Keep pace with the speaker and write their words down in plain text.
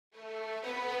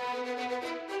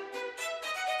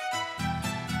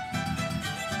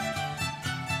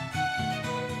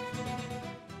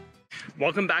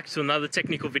Welcome back to another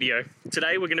technical video.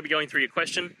 Today we're going to be going through your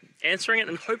question, answering it,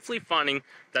 and hopefully finding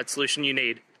that solution you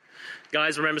need.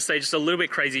 Guys, remember, stay just a little bit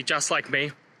crazy, just like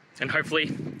me, and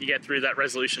hopefully you get through that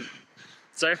resolution.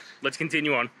 So let's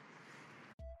continue on.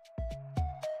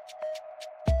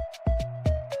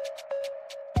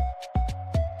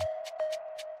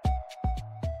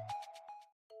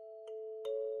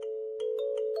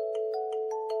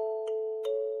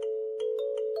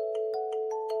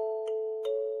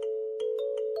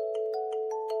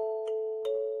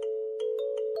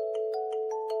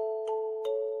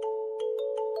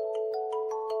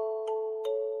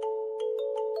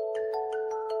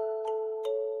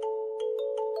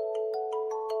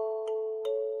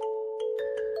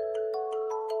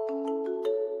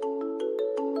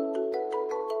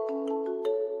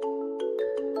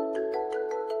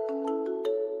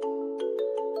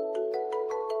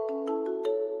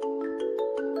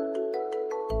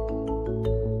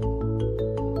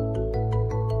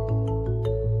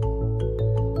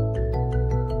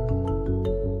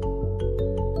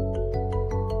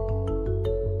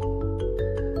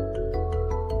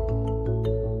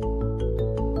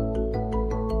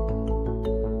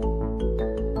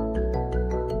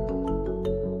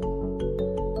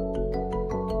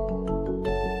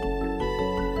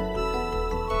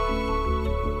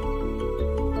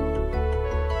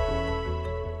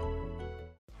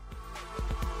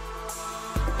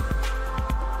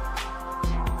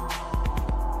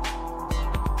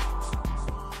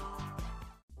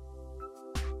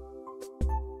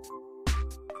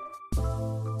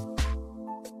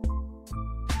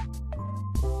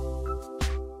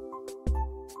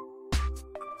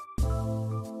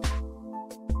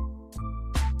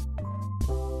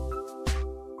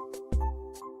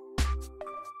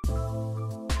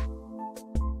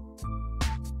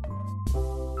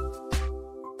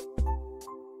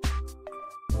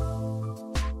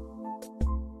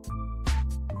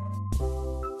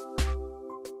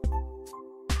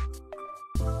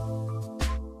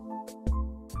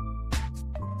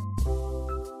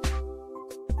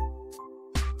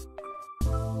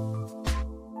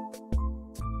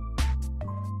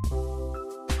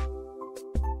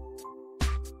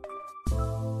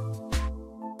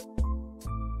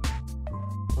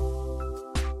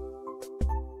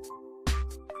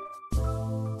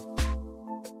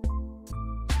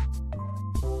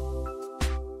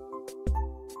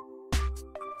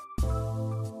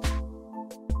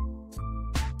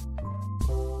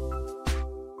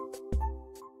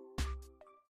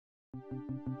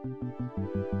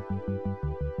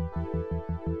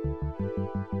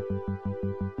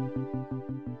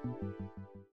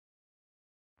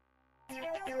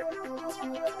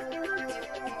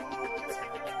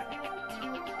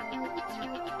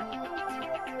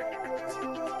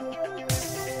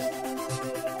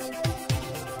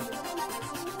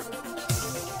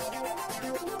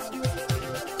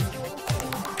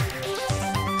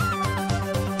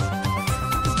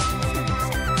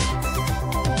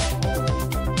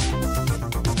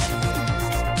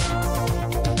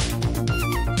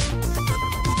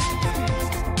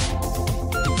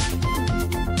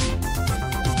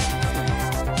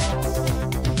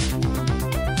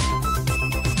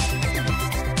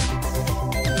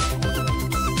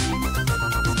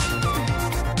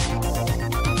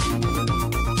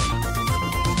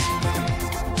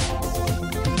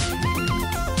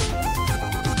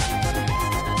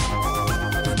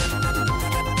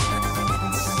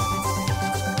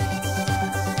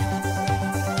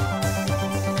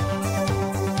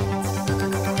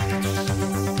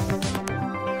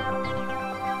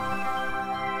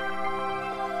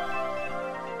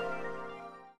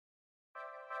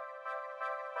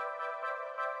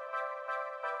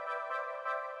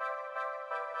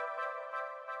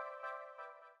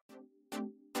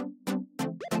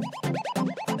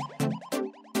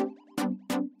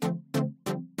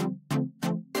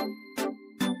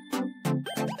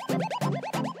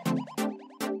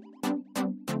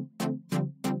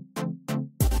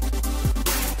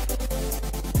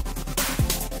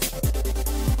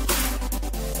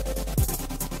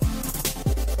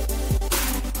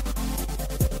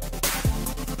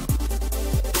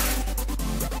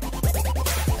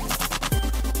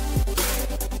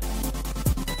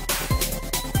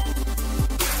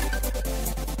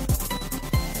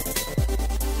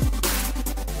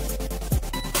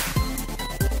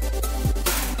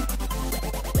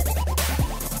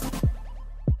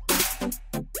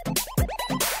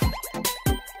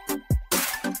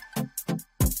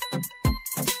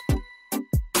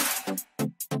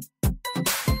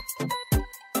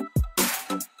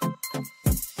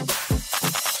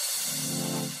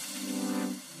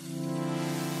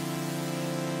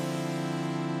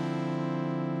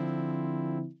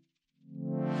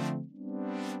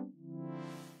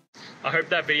 I hope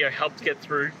that video helped get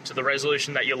through to the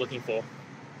resolution that you're looking for.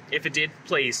 If it did,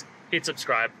 please hit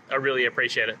subscribe. I really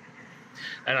appreciate it.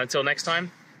 And until next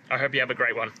time, I hope you have a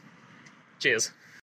great one. Cheers.